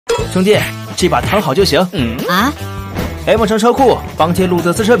兄弟，这把躺好就行。啊 M 城车库方贴路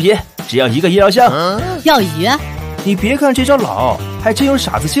德斯车皮，只要1个医疗箱。钓鱼？你别看这招老，还真有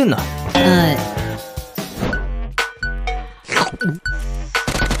傻子劲呢。哎，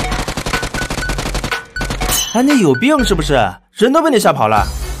你有病是不是？人都被你吓跑了。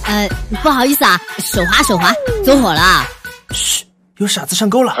不好意思啊，手滑，走火了。嘘，有傻子上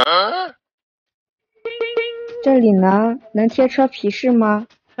钩了。这里能贴车皮是吗？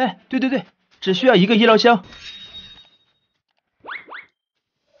哎，对，只需要1个医疗箱。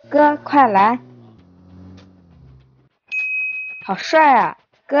哥，快来！好帅啊！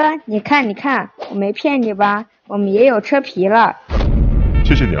哥，你看，我没骗你吧？我们也有车皮了。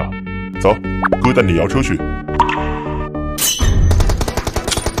谢谢你啊，走，哥带你摇车去。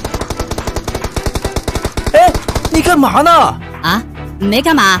哎，你干嘛呢？啊，没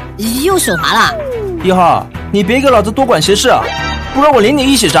干嘛，又手滑了。1号，你别给老子多管闲事啊，不然我领你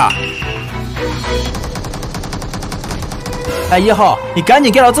一起炸。哎，1号，你赶紧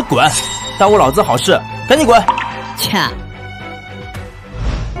给老子滚，耽误老子好事，赶紧滚！切，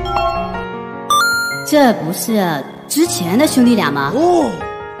这不是之前的兄弟俩吗？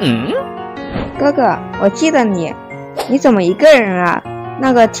哥哥，我记得你怎么一个人啊？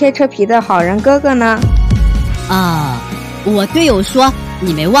那个贴车皮的好人哥哥呢？啊，我队友说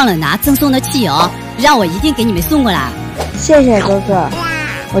你们忘了拿赠送的汽油，让我一定给你们送过来。谢谢哥哥，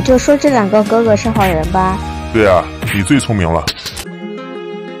我就说这2个哥哥是好人吧。对啊，你最聪明了。